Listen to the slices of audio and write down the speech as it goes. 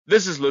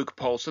This is Luke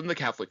Paulson, the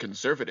Catholic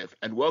Conservative,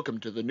 and welcome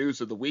to the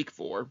news of the week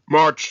for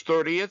March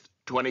 30th,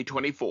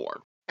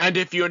 2024. And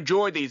if you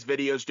enjoy these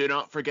videos, do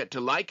not forget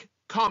to like,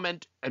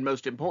 comment, and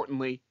most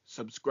importantly,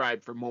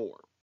 subscribe for more.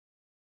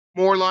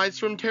 More lies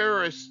from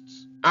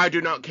terrorists. I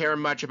do not care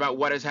much about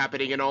what is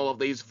happening in all of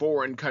these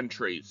foreign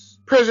countries.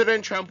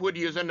 President Trump would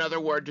use another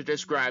word to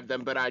describe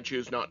them, but I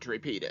choose not to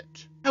repeat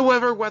it.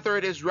 However, whether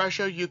it is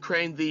Russia,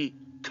 Ukraine, the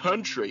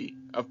country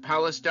of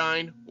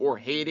Palestine, or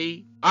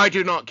Haiti, I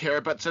do not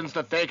care, but since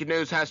the fake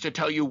news has to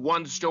tell you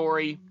one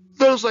story,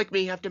 those like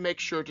me have to make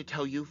sure to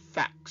tell you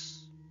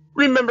facts.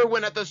 Remember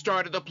when at the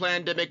start of the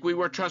pandemic we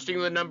were trusting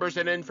the numbers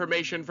and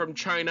information from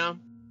China?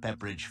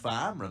 Pepperidge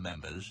Farm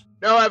remembers.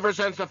 Now, ever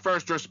since the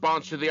first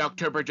response to the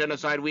October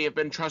genocide, we have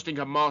been trusting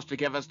Hamas to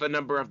give us the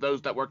number of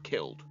those that were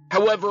killed.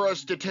 However, a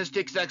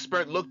statistics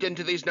expert looked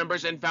into these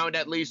numbers and found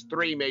at least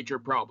three major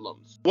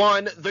problems.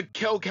 One, the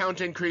kill count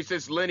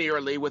increases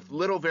linearly with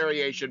little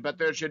variation, but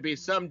there should be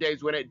some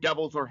days when it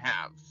doubles or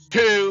halves.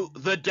 Two,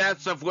 the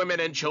deaths of women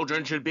and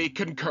children should be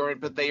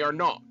concurrent, but they are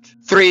not.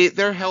 Three,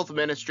 their health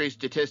ministry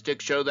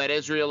statistics show that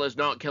Israel is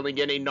not killing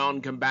any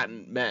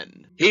non-combatant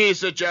men. He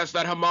suggests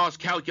that Hamas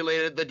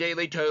calculated the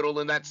daily total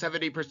and that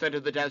 70%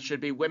 of the deaths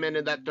should be women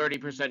and that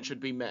 30% should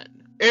be men.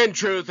 In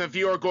truth, if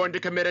you are going to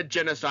commit a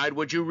genocide,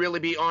 would you really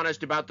be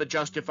honest about the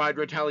justified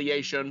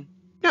retaliation?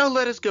 Now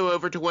let us go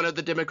over to one of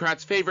the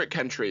Democrats' favorite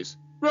countries,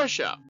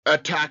 Russia.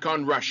 Attack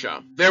on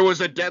Russia. There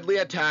was a deadly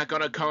attack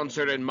on a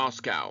concert in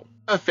Moscow.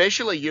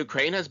 Officially,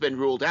 Ukraine has been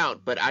ruled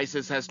out, but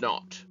ISIS has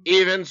not.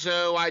 Even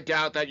so, I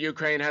doubt that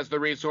Ukraine has the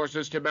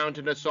resources to mount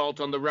an assault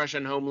on the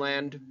Russian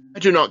homeland. I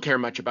do not care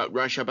much about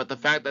Russia, but the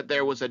fact that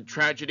there was a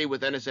tragedy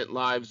with innocent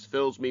lives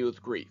fills me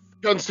with grief.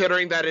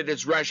 Considering that it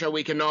is Russia,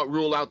 we cannot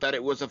rule out that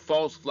it was a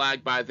false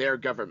flag by their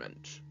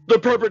government. The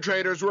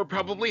perpetrators were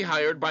probably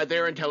hired by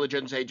their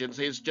intelligence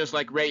agencies, just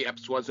like Ray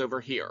Epps was over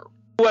here.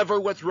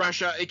 However, with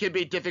Russia, it can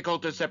be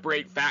difficult to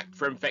separate fact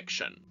from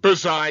fiction.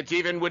 Besides,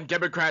 even when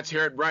Democrats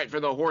hear it right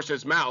from the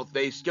horse's mouth,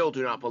 they still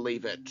do not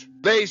believe it.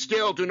 They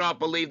still do not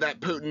believe that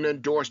Putin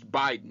endorsed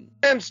Biden,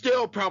 and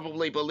still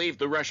probably believe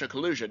the Russia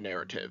collusion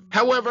narrative.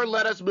 However,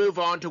 let us move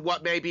on to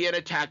what may be an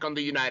attack on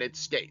the United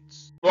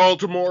States.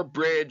 Baltimore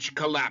bridge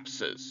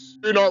collapses.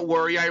 Do not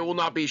worry, I will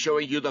not be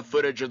showing you the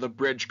footage of the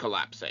bridge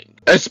collapsing,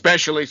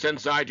 especially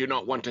since I do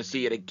not want to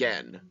see it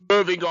again.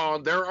 Moving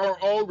on, there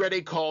are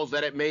already calls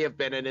that it may have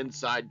been an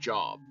inside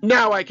job.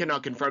 Now, I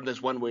cannot confirm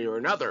this one way or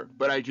another,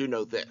 but I do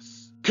know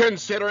this.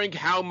 Considering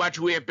how much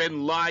we have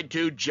been lied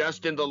to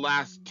just in the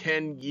last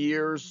 10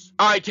 years,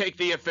 I take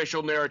the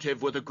official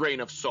narrative with a grain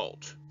of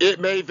salt. It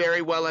may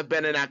very well have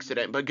been an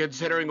accident, but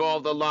considering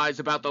all the lies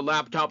about the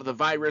laptop, the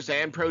virus,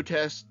 and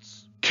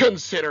protests,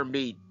 consider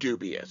me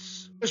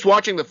dubious. Just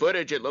watching the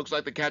footage, it looks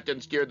like the captain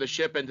steered the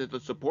ship into the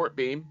support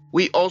beam.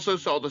 We also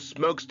saw the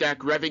smokestack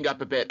revving up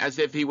a bit as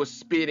if he was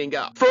speeding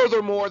up.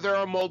 Furthermore, there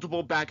are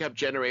multiple backup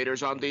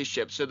generators on these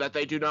ships so that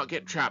they do not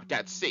get trapped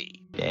at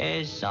sea.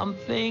 There's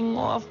something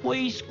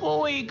awfully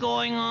screwy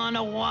going on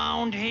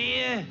around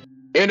here.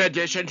 In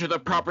addition to the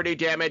property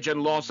damage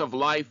and loss of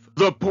life,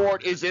 the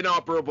port is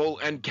inoperable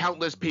and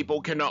countless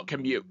people cannot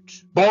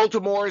commute.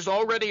 Baltimore is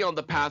already on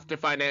the path to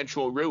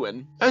financial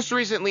ruin. As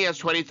recently as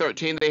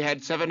 2013, they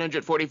had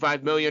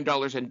 $745 million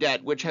in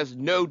debt, which has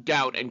no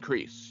doubt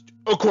increased.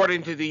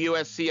 According to the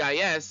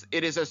USCIS,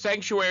 it is a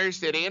sanctuary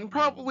city and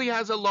probably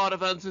has a lot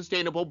of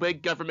unsustainable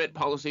big government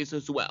policies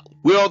as well.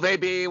 Will they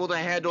be able to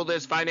handle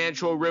this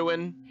financial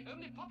ruin?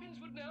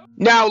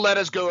 Now let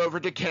us go over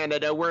to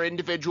Canada, where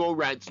individual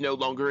rights no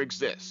longer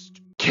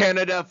exist.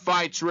 Canada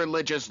fights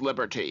religious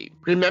liberty.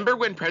 Remember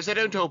when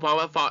President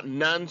Obama fought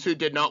nuns who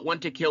did not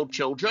want to kill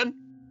children?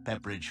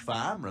 Pepperidge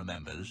Farm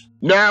remembers.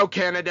 Now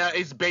Canada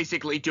is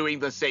basically doing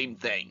the same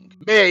thing.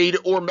 Maid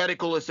or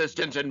medical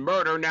assistance in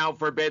murder now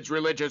forbids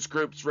religious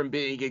groups from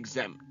being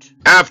exempt.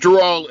 After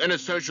all, in a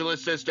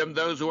socialist system,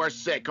 those who are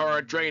sick are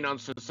a drain on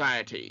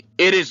society.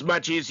 It is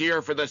much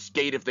easier for the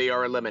state if they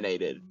are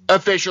eliminated.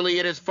 Officially,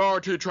 it is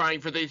far too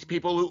trying for these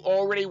people who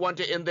already want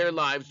to end their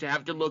lives to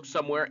have to look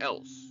somewhere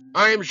else.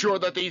 I am sure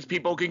that these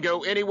people can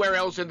go anywhere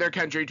else in their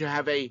country to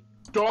have a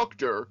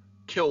doctor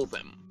kill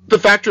them. The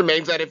fact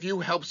remains that if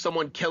you help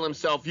someone kill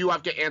himself, you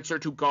have to answer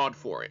to God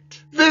for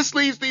it. This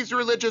leaves these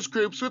religious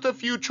groups with a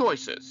few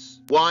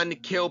choices. 1.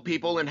 Kill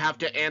people and have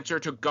to answer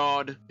to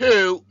God.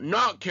 2.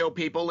 Not kill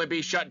people and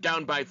be shut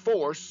down by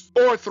force.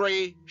 Or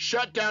 3.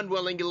 Shut down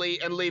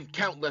willingly and leave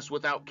countless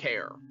without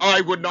care.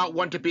 I would not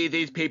want to be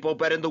these people,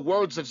 but in the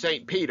words of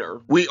St. Peter,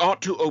 we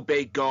ought to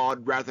obey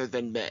God rather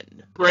than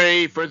men.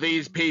 Pray for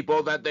these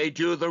people that they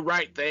do the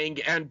right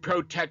thing and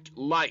protect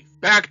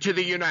life. Back to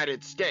the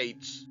United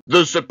States.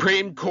 The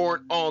Supreme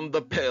Court on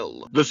the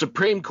pill. The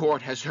Supreme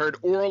Court has heard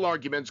oral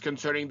arguments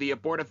concerning the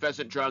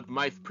abortifacient drug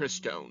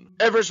mifepristone.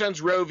 Ever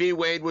since Roe v.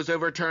 Wade was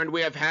overturned,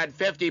 we have had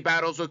 50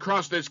 battles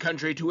across this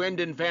country to end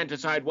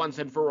infanticide once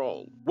and for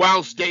all.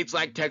 While states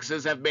like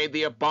Texas have made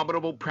the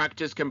abominable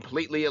practice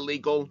completely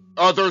illegal,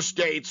 other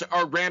states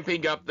are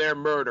ramping up their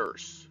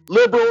murders.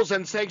 Liberals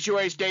and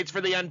sanctuary states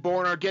for the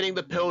unborn are getting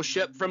the pill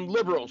shipped from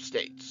liberal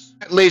states.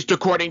 At least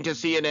according to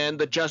CNN,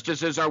 the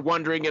justices are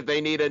wondering if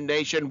they need a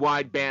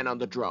nationwide ban on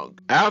the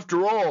drug.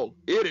 After all,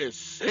 it is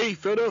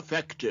safe and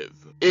effective.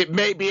 It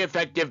may be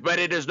effective, but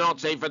it is not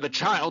safe for the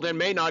child and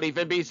may not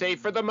even be safe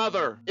for the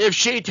mother. If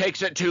she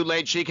takes it too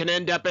late, she can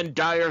end up in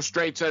dire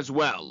straits as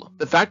well.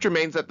 The fact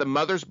remains that the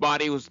mother's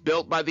body was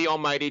built by the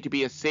Almighty to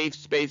be a safe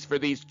space for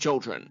these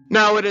children.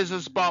 Now it is a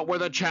spot where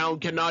the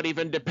child cannot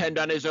even depend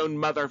on his own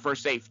mother for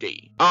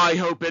safety. I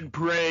hope and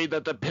pray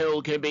that the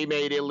pill can be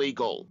made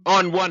illegal.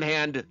 On one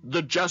hand,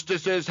 the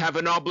justices have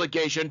an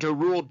obligation to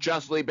rule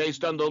justly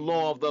based on the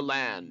law of the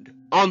land.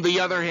 On the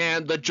other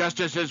hand, the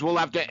justices will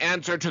have to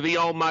answer to the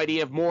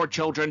Almighty if more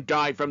children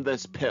die from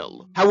this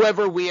pill.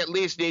 However, we at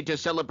least need to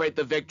celebrate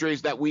the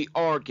victories that we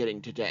are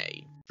getting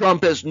today.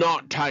 Trump is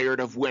not tired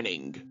of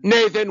winning.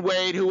 Nathan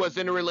Wade, who was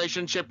in a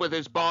relationship with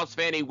his boss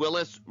Fani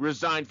Willis,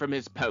 resigned from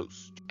his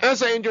post.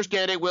 As I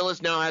understand it,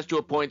 Willis now has to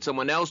appoint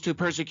someone else to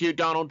persecute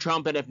Donald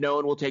Trump, and if no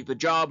one will take the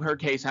job, her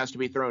case has to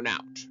be thrown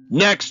out.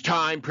 Next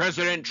time,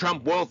 President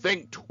Trump will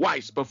think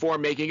twice before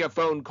making a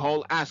phone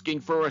call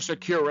asking for a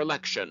secure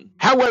election.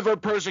 However,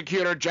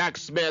 persecutor Jack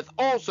Smith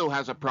also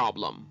has a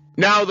problem.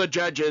 Now the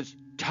judge is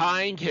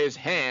tying his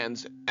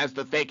hands, as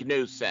the fake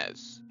news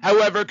says.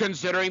 However,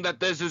 considering that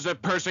this is a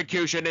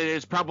persecution, it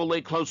is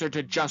probably closer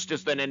to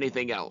justice than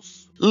anything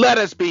else. Let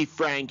us be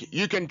frank,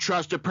 you can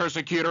trust a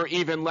persecutor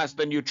even less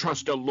than you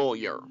trust a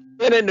lawyer.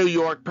 And in New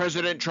York,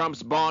 President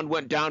Trump's bond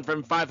went down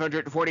from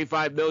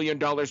 $545 million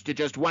to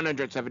just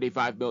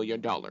 $175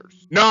 million.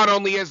 Not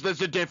only is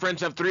this a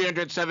difference of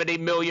 $370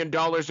 million,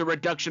 a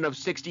reduction of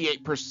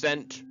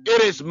 68%,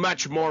 it is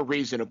much more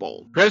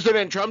reasonable.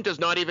 President Trump does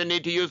not even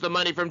need to use the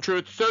money from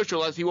Truth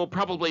Social, as he will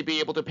probably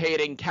be able to pay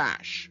it in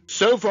cash.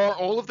 So far,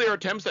 all of their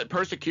attempts at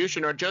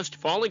persecution are just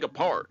falling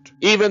apart.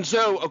 Even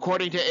so,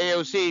 according to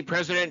AOC,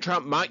 President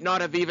Trump might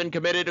not have even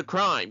committed a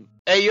crime.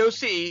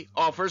 AOC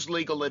offers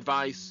legal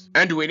advice,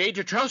 and we need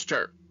to trust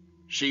her.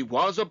 She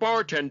was a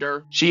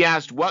bartender. She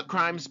asked what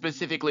crime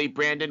specifically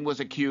Brandon was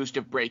accused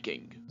of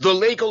breaking. The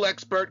legal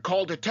expert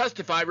called to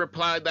testify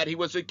replied that he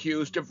was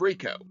accused of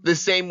RICO. The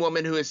same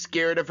woman who is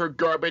scared of her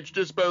garbage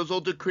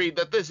disposal decreed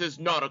that this is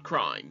not a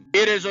crime.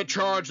 It is a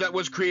charge that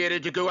was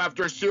created to go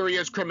after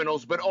serious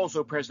criminals, but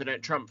also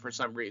President Trump for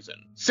some reason.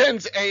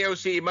 Since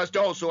AOC must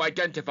also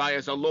identify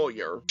as a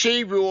lawyer,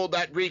 she ruled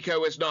that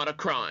RICO is not a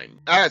crime.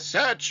 As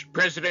such,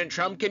 President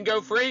Trump can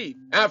go free.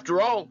 After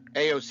all,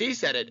 AOC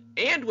said it,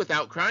 and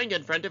without crying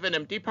in front of an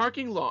empty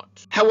parking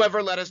lot.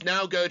 However, let us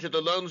now go to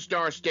the Lone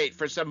Star State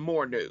for some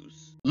more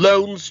news.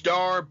 Lone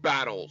Star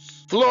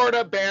battles.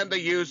 Florida banned the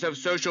use of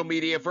social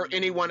media for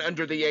anyone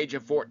under the age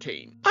of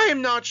 14. I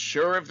am not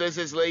sure if this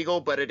is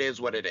legal, but it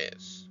is what it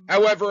is.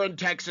 However, in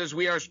Texas,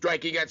 we are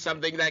striking at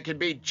something that can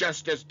be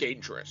just as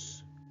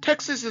dangerous.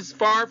 Texas is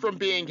far from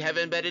being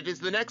heaven, but it is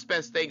the next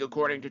best thing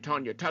according to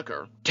Tanya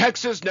Tucker.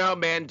 Texas now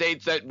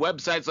mandates that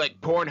websites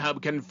like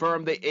Pornhub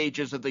confirm the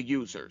ages of the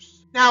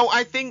users. Now,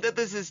 I think that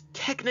this is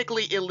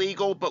technically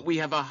illegal, but we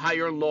have a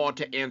higher law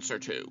to answer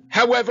to.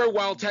 However,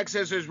 while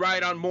Texas is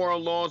right on moral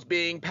laws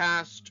being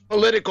passed,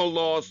 political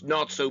laws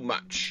not so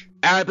much.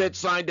 Abbott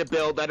signed a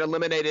bill that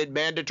eliminated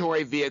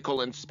mandatory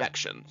vehicle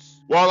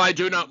inspections. While I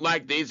do not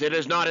like these, it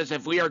is not as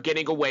if we are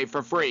getting away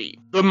for free.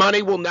 The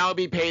money will now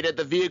be paid at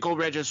the vehicle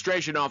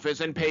registration office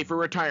and pay for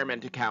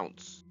retirement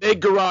accounts. Big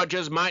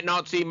garages might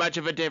not see much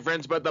of a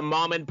difference, but the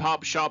mom and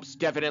pop shops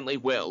definitely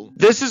will.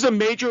 This is a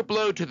major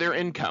blow to their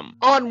income.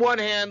 On one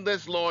hand,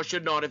 this law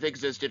should not have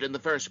existed in the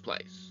first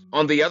place.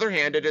 On the other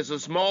hand, it is a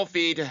small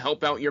fee to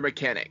help out your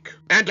mechanic.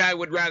 And I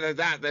would rather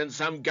that than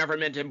some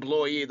government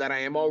employee that I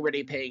am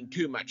already paying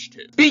too much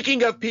to.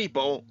 Speaking of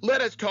people,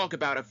 let us talk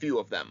about a few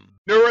of them.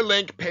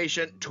 Neuralink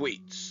patient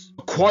tweets.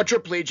 A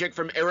quadriplegic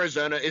from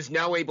Arizona is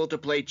now able to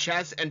play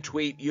chess and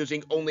tweet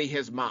using only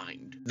his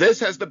mind.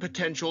 This has the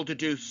potential to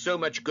do so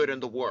much good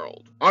in the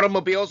world.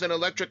 Automobiles and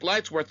electric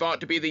lights were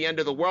thought to be the end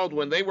of the world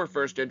when they were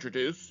first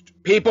introduced.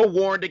 People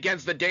warned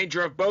against the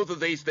danger of both of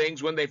these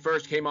things when they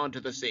first came onto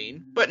the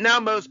scene. But now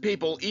most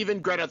people,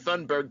 even Greta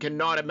Thunberg,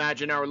 cannot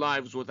imagine our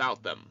lives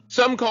without them.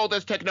 Some call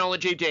this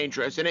technology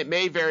dangerous, and it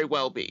may very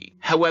well be.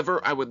 However,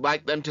 I would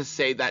like them to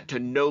say that to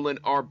Nolan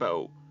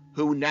Arbo,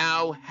 who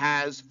now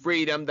has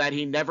freedom that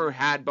he never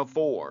had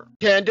before.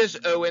 Candace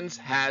Owens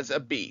has a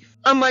beef.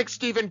 Unlike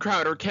Steven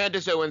Crowder,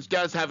 Candace Owens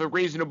does have a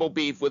reasonable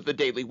beef with the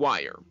Daily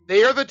Wire.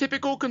 They are the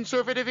typical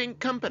conservative ink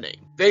company.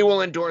 They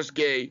will endorse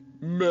gay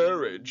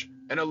marriage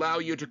and allow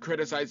you to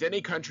criticize any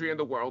country in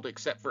the world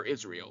except for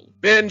Israel.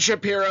 Ben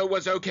Shapiro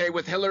was okay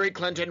with Hillary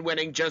Clinton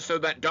winning just so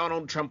that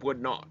Donald Trump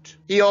would not.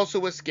 He also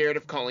was scared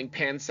of calling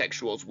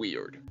pansexuals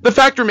weird. The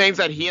fact remains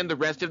that he and the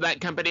rest of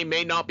that company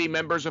may not be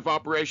members of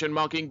Operation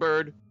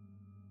Mockingbird,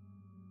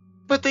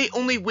 but they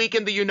only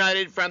weaken the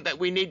united front that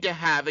we need to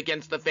have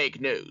against the fake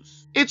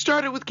news. It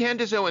started with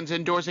Candace Owens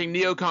endorsing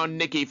neocon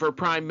Nikki for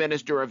Prime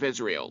Minister of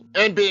Israel,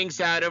 and being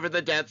sad over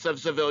the deaths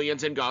of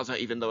civilians in Gaza,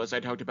 even though, as I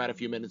talked about a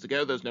few minutes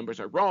ago, those numbers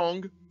are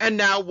wrong. And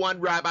now one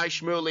Rabbi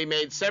Shmuley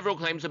made several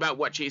claims about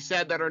what she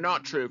said that are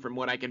not true from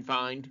what I can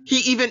find. He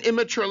even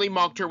immaturely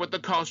mocked her with the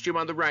costume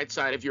on the right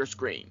side of your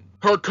screen.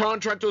 Her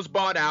contract was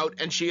bought out,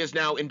 and she is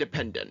now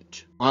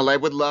independent. While I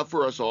would love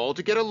for us all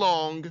to get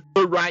along,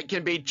 the right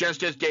can be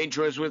just as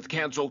dangerous with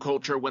cancel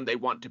culture when they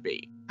want to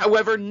be.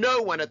 However,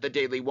 no one at the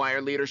Daily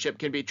Wire leadership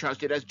can be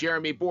trusted, as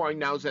Jeremy Boring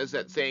now says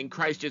that saying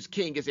Christ is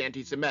king is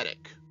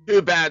anti-Semitic.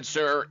 Too bad,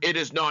 sir. It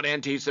is not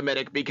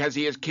anti-Semitic because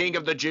he is king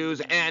of the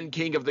Jews and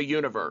king of the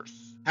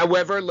universe.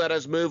 However, let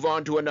us move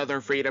on to another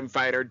freedom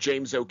fighter,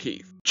 James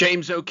O'Keefe.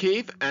 James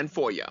O'Keefe and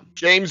FOIA.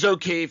 James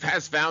O'Keefe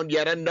has found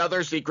yet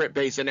another secret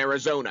base in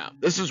Arizona.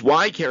 This is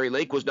why Carrie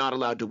Lake was not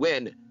allowed to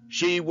win.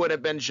 She would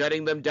have been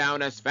shutting them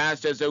down as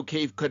fast as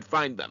O'Keefe could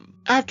find them.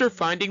 After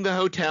finding the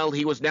hotel,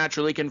 he was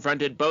naturally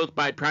confronted both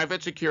by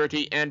private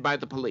security and by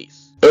the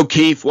police.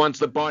 O'Keefe wants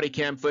the body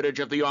cam footage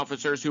of the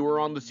officers who were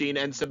on the scene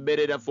and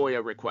submitted a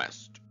FOIA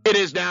request. It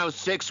is now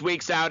 6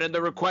 weeks out and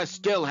the request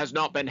still has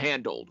not been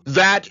handled.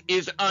 That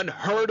is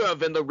unheard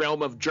of in the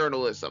realm of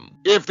journalism.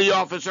 If the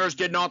officers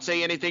did not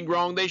say anything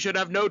wrong, they should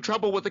have no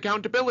trouble with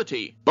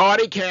accountability.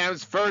 Body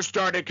cams first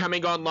started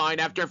coming online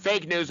after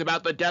fake news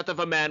about the death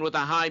of a man with a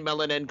high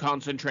melanin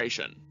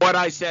concentration. What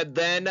I said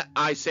then,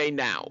 I say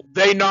now.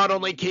 They not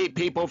only keep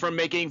people from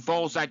making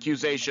false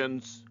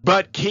accusations,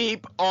 but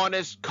keep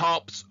honest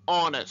cops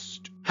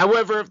honest.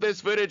 However, if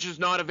this footage is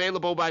not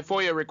available by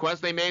FOIA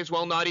request, they may as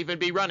well not even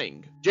be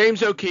running.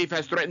 James O'Keefe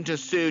has threatened to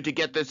sue to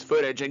get this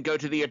footage and go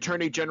to the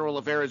Attorney General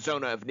of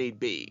Arizona if need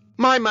be.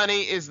 My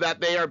money is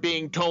that they are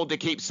being told to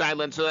keep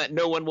silent so that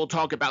no one will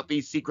talk about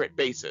these secret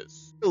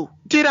bases. Oh,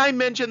 did I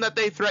mention that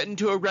they threatened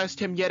to arrest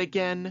him yet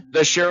again?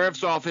 The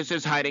sheriff's office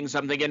is hiding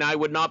something, and I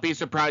would not be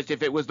surprised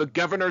if it was the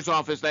governor's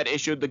office that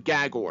issued the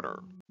gag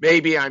order.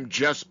 Maybe I'm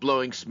just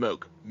blowing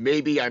smoke.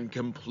 Maybe I'm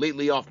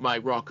completely off my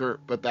rocker,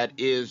 but that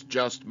is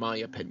just my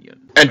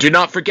opinion. And do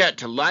not forget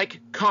to like,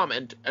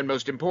 comment, and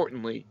most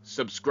importantly,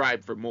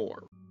 subscribe for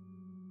more.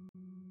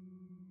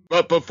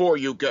 But before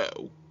you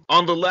go,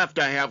 on the left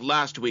I have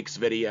last week's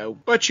video,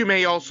 but you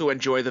may also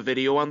enjoy the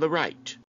video on the right.